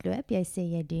nou hardloop, jy sê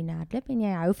jy doen hardloop en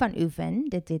jy hou van oefen,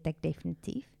 dit weet ek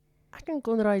definitief. Ek en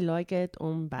Conroy like het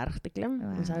om berg te klim.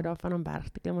 Wow. Ons hou daarvan om berg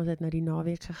te klim. Ons het nou die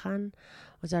naweek gegaan.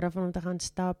 Ons hou daarvan om te gaan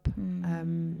stap.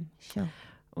 Sure.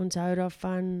 Ons hou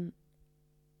daarvan,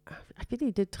 ek weet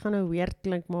nie, dit gaan nou weird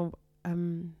klink, maar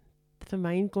vir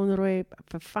my en Conroy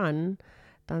vir fun,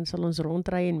 dan sal ons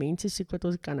rondry en mense soek wat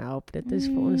ons kan help. Dit is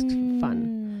vir ons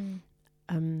fun.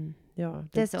 Ja,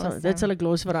 dit sal ek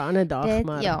los vir 'n ander dag,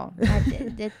 maar ja,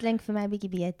 dit klink vir my 'n bietjie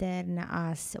beter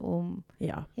as om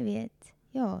jy weet,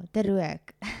 te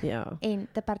rook. Ja. En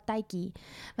te partytjie.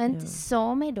 Want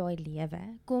saam met daai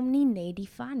lewe kom nie net die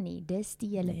van nie, dis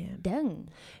die hele ding.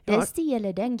 Dis die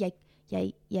hele ding.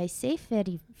 Jy sê vir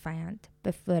die vyand,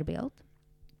 byvoorbeeld,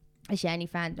 as jy aan die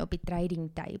vyand op die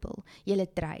trading table, julle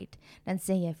trade, dan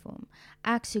sê jy vir hom,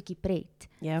 ek soek die pret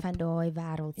van daai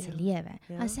wêreldse lewe.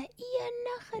 As hy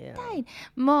enige tyd,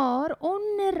 maar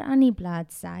onder aan die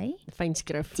bladsy, fyn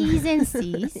skrif, T's en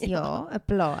C's,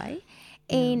 apply,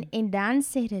 en dan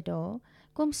sê dit daar,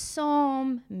 kom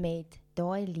saam met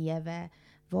daai lewe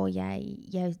waar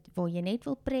jy net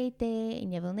wil pret hê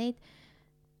en jy wil net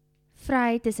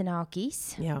vry tussen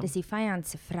hakies. Dis die vyand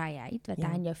se vryheid wat hy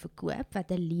aan jou verkoop,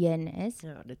 wat 'n leuen is.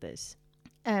 Ja, dit is.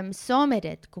 Saam met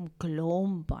dit kom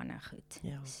klomp ander goed.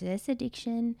 Soos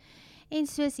addiction en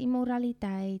soos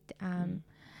immoraliteit,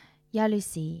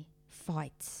 jaloesie,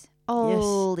 fights,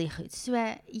 al die goed. So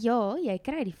jy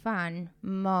kry die van,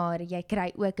 maar jy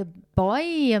kry ook 'n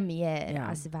baie meer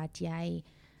as wat jy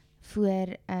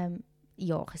voor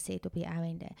gesê het op die ou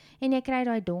ende. En jy kry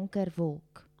daai donker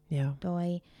wolk.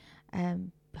 Daai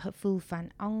gevoel van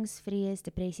angs, vrees,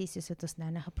 depressie, soos wat ons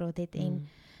nou gepraat het, en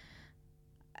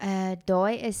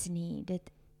daai is nie,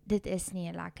 dit is nie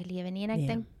 'n lekker lewe nie, en ek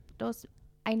dink, daar's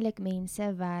eintlik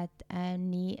mense wat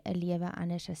nie 'n lewe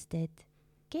anders as dit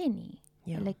ken nie.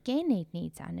 Ja. Hulle ken net nie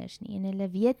iets anders nie en hulle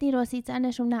weet nie daar's iets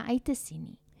anders om na uit te sien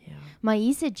nie. Ja. Maar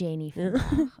hier's 'n Jenny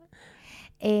vandag.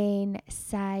 En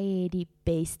sy het die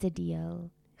beste deel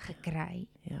gekry.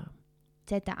 Ja.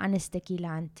 Sy het 'n ander stukkie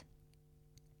land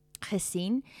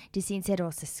gesien. Toe sien sy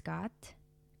daar's 'n skat.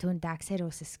 Toe ontdek sy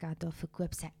daar's 'n skat, daar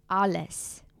verkoop sy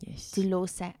alles. Yes. Toe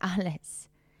los sy alles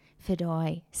vir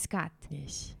daai skat.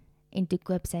 Yes. En toe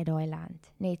koop sy daai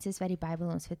land. Net soos wat die Bybel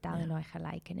ons vertel in daai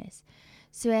gelykenis.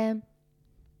 So,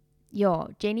 ja,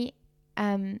 Jenny,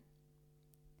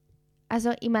 as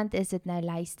daar iemand is wat nou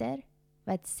luister,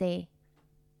 wat sê,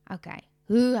 okay,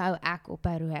 hoe hou ek op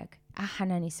 'n rook? Ek gaan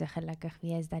nou nie so gelukkig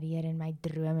wees dat die Here in my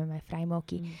drome my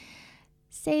vrymaak nie.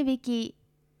 Sê bietjie,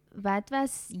 wat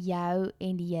was jou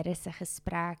en die Here se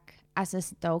gesprek, as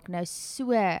ons dalk nou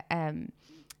so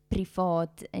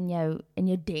privaat in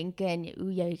jou denke en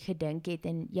hoe jy gedink het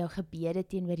en jou gebede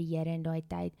teenoor die Here in daai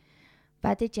tyd,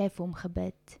 wat het jy vir hom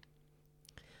gebid?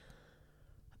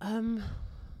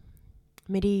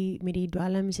 Met die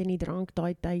dwelms en die drank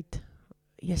daai tyd,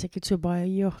 yes, ek het so baie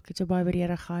by die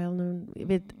Here gehuil, nou, jy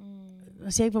weet,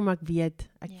 as jy vir my ek weet,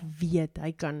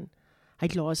 hy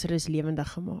het Lazarus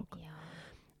lewendig gemaak. Ja.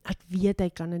 Ek weet hy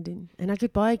kan dit doen. En ek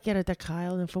het baie keer dat ek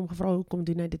gehuil en vir hom gevra, hoekom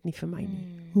doen hy dit nie vir my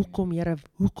nie? Hoekom, Here,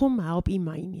 hoekom help u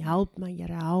my nie? Help my,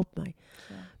 Here, help my.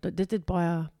 Dit het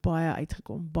baie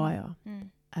uitgekom, baie.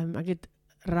 Ek het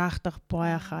regtig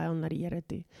baie gehuil na die Here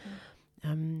toe.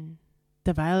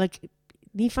 Terwyl ek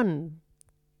nie van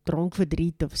dronk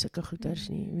verdriet of sulke goeters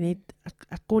nie. Net,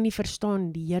 ek kon nie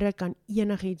verstaan, die Here kan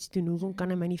enigiets doen, hoekom kan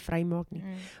hy my nie vrymaak nie?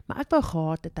 Maar ek wou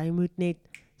gehad dat hy moet net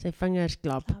sy vingers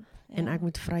klap en ek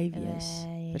moet vry wees,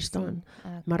 verstaan?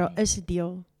 Okay. Maar daar is 'n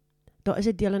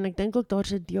deel en ek dink ook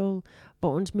daar's 'n deel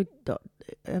waar ons moet,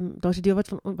 daar's 'n deel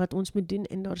wat ons moet doen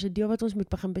en daar's 'n deel wat ons moet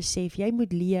begin besef. Jy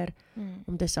moet leer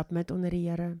om te submit onder die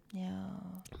Here. Ja.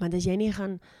 Want as jy nie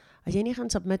gaan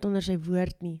submit onder sy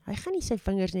woord nie, hy gaan nie sy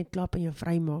vingers net klap en jou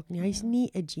vrymaak nie. Hy's nie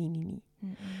 'n genie nie.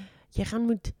 Jy gaan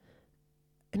moet,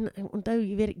 en onthou,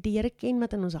 jy weet, die Here ken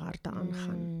wat in ons harte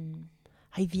aangaan.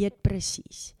 Hy weet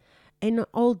presies. En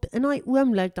in daai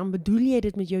oomblik, dan bedoel jy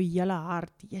dit met jou hele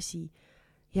hart. Jessie,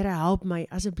 Here help my,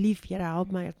 asseblief, Here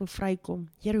help my, ek moet vrykom.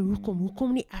 Here,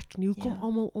 hoekom nie ek nie? Hoekom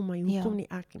almal om my? Hoekom nie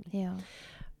ek nie? Ja.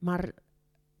 Maar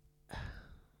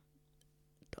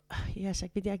yes,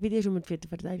 ek weet nie hoe om dit vir te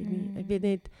verduidelik nie. Ek weet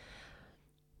net,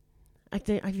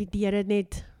 ek weet die Here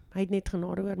hy het net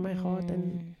genade oor my gehad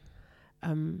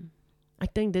en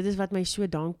ek dink dit is wat my so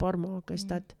dankbaar maak, is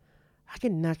dat ek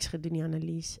het niks gedoen nie,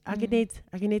 Annelies. Ek het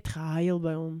net gehuil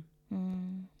by hom.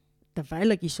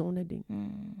 Terwyl ek die sonde doen.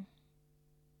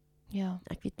 Ja.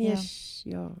 Ek weet nie eens,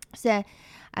 So,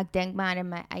 ek dink maar in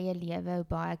my eie lewe hoe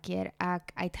baie keer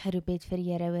ek uitgeroep het vir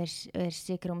die Here oor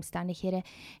sekere omstandighede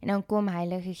en dan kom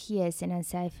Heilige Gees en dan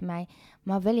sê hy vir my,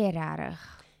 maar wil jy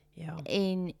regtig? Ja.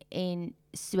 En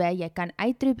so, jy kan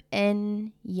uitroep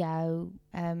in jou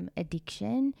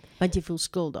addiction. Want jy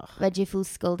voel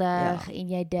skuldig. En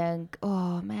jy dink,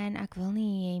 oh man, ek wil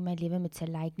nie my lewe met so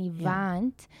lyk nie,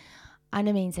 want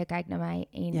ander mense kyk na my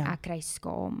en ek kry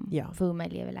skaam vir hoe my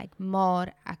lewe lyk,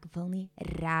 maar ek wil nie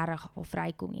regtig al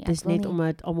vrykom nie. Dis net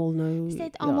omdat almal nou... Dis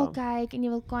net almal kyk en jy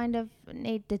wil kind of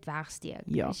net dit wegsteek.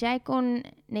 As jy kon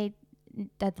net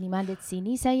dat niemand dit sien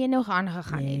nie, sou jy nog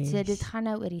aangegaan het. So dit gaan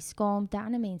nou oor die skaamte,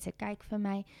 ander mense kyk vir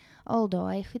my, al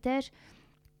daai goeters.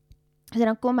 So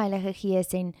dan kom Heilige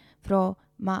Gees en vra,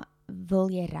 maar wil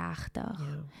jy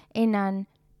regtig? En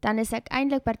dan is ek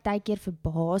eintlik partykeer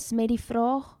verbaas met die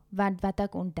vraag, want wat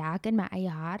ek ontdek in my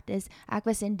eie hart is, ek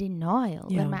was in denial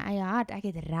oor my eie hart. Ek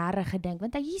het regtig gedink,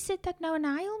 want hier sit ek nou en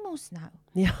huil mos nou.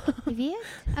 Ja. Jy weet,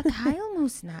 ek huil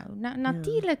mos nou.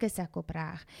 Natuurlik is ek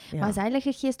opreg. Maar as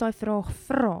Heilige Gees daai vraag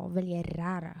vra, wil jy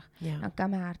regtig? Dan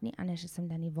kan my hart nie anders as om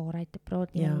dan die waarheid te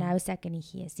praat nie. Nou is ek in die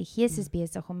Gees. Die Gees is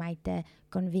besig om my te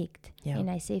convict.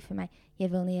 En hy sê vir my, jy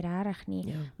wil nie regtig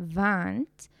nie.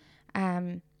 Want,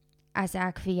 as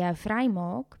ek vir jou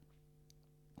vrymaak,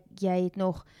 jy het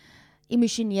nog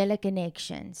emosionele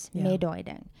connections met daai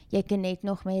ding. Jy kan net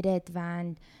nog met dit,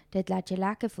 want dit laat jy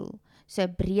lekker voel. So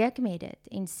breek met dit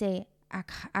en sê,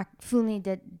 ek voel nie,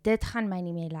 dit gaan my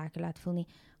nie meer lekker laat voel nie.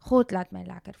 God laat my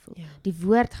lekker voel. Die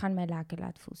woord gaan my lekker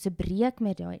laat voel. So breek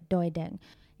met daai ding.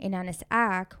 En dan is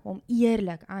ek om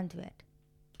eerlik antwoord.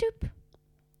 Toep.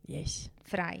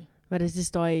 Vry. Maar dit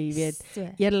is daai, jy weet,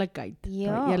 eerlikheid.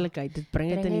 Eerlikheid, dit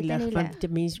bring dit in die lig, want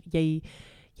mens,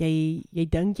 jy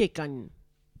dink jy kan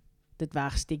dit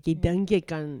wegsteek, jy dink jy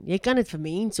kan dit vir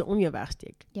mense om jou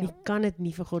wegsteek, jy kan dit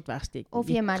nie vir God wegsteek, of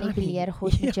jy manipuleer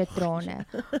God met jou trane.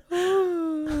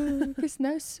 Ek is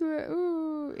nou so,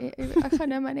 ek gaan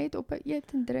nou maar net op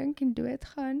eet en drink en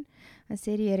doodgaan, en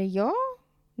sê die Here,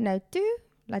 nou toe,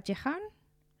 laat jy gaan.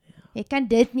 Jy kan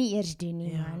dit nie eers doen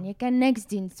nie, man. Jy kan niks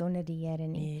doen sonder die Here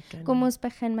nie. Kom ons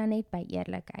begin maar net by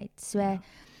eerlikheid. So,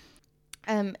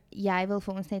 jy wil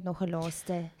vir ons net nog 'n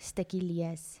laaste stukkie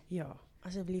lees. Ja,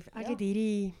 asseblief. Ek het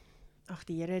hierdie,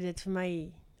 die Here het dit vir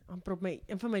my, amper op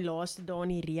een van my laaste dae in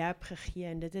die rehab gegee,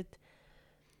 en dit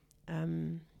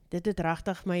het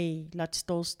regtig my laat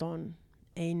stil staan.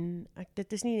 En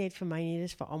dit is nie net vir my nie, dit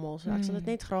is vir almal. So ek sal dit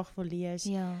net graag wil lees.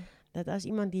 Ja. Dat as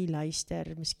iemand die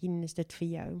luister, miskien is dit vir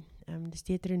jou. Dis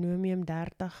Deuteronomium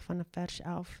 30 vanaf vers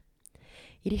 11.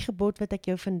 Hierdie gebod wat ek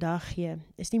jou vandag gee,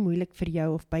 is nie moeilik vir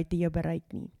jou of buite jou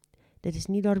bereik nie. Dit is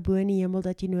nie daarbo in die hemel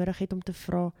dat jy nodig het om te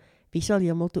vra, wie sal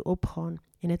hemel toe opgaan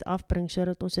en dit afbring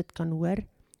sodat ons dit kan hoor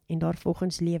en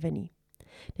daarvolgens lewe nie.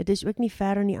 Dit is ook nie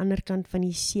ver aan die ander kant van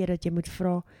die see dat jy moet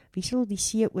vra, wie sal die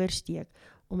see oorsteek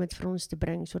om dit vir ons te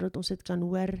bring sodat ons dit kan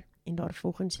hoor en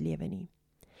daarvolgens lewe nie.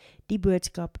 Die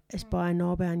boodskap is baie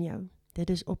naby aan jou. Dit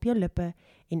is op jou lippe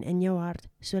en in jou hart,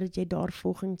 sodat jy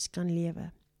daarvolgens kan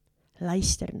lewe.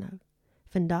 Luister nou.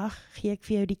 Vandag gee ek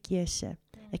vir jou die keuse.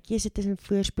 'n Keuse tussen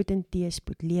voorspoed en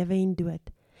teëspoed, lewe en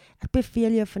dood. Ek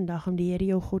beveel jou vandag om die Here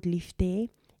jou God lief te hê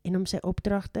en om sy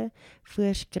opdragte,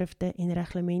 voorskrifte en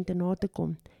reglemente na te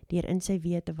kom, deur in sy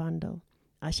weë te wandel.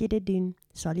 As jy dit doen,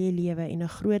 sal jy lewe en 'n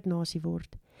groot nasie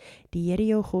word. Die Here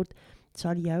jou God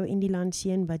sal jou en die land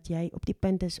seën wat jy op die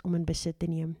punt is om in besit te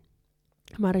neem.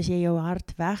 Maar as jy jou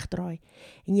hart wegdraai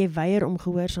en jy weier om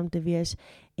gehoorsaam te wees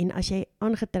en as jy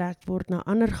aangetrek word na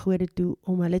ander gode toe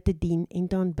om hulle te dien en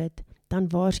te aanbid, dan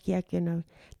waarsku ek jou nou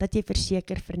dat jy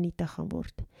verseker vernietig gaan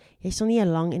word. Jy sal nie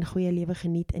 'n lang en goeie lewe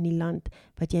geniet in die land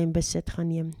wat jy in besit gaan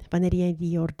neem wanneer jy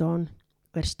die Jordaan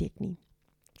oorsteek nie.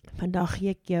 Vandag gee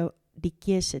ek jou die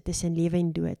keuse tussen lewe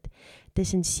en dood,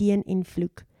 tussen seën en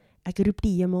vloek. Ek roep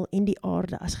die hemel en die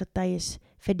aarde as getuies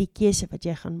vir die keuse wat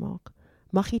jy gaan maak.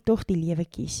 Mag jy tog die lewe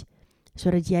kies,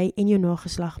 sodat jy en jou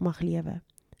nageslag mag lewe,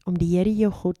 om die Here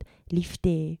jou God lief te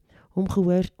hê,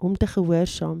 om te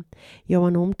gehoorsaam, jou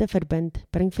aan hom te verbind,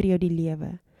 bring vir jou die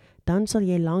lewe. Dan sal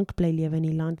jy lank bly lewe in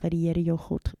die land wat die Here jou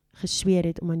God gesweer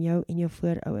het om aan jou en jou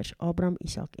voorouers, Abraham,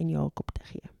 Isak en Jakob te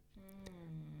gee.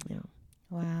 Ja.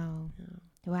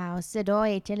 Wow, so daar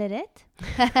het julle dit.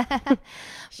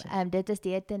 Dit is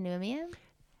Deuteronomium.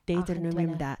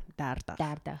 Deuteronomium 30.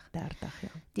 30, ja.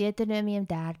 Deuteronomium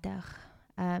 30.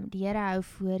 Die Here hou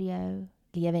voor jou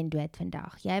lewe en dood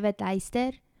vandag. Jy wat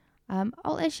luister,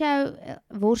 al is jou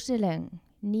worsteling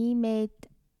nie met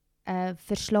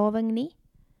verslawing nie,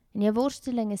 en jou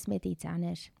worsteling is met iets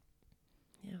anders.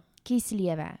 Ja. Kies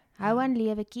lewe. Hou aan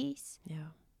lewe kies.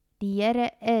 Ja. Die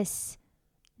Here is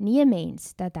nie 'n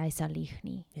mens dat hy sal lieg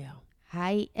nie. Ja.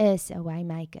 Hy is 'n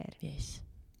waymaker. Yes.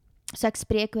 So ek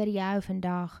spreek oor jou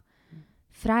vandag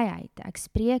vryheid. Ek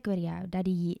spreek oor jou dat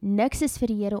niks is vir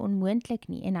die Here onmoontlik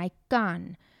nie en hy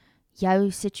kan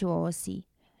jou situasie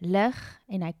lig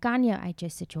en hy kan jou uit jou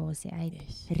situasie uit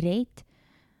red.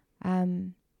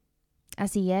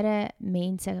 As die Here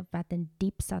mense wat in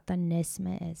diep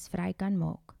satanisme is vry kan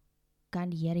maak, kan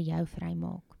die Here jou vry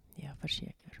maak. Ja,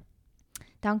 verseker.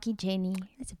 Dankie Jenny.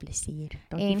 Dit is 'n plesier.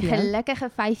 En gelukkige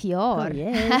 5 jaar. Oh,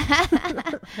 yes.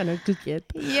 Gaan nou koek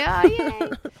eet. Ja.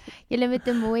 Julle moet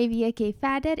 'n mooi week hê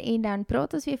verder en dan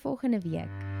praat ons weer volgende week.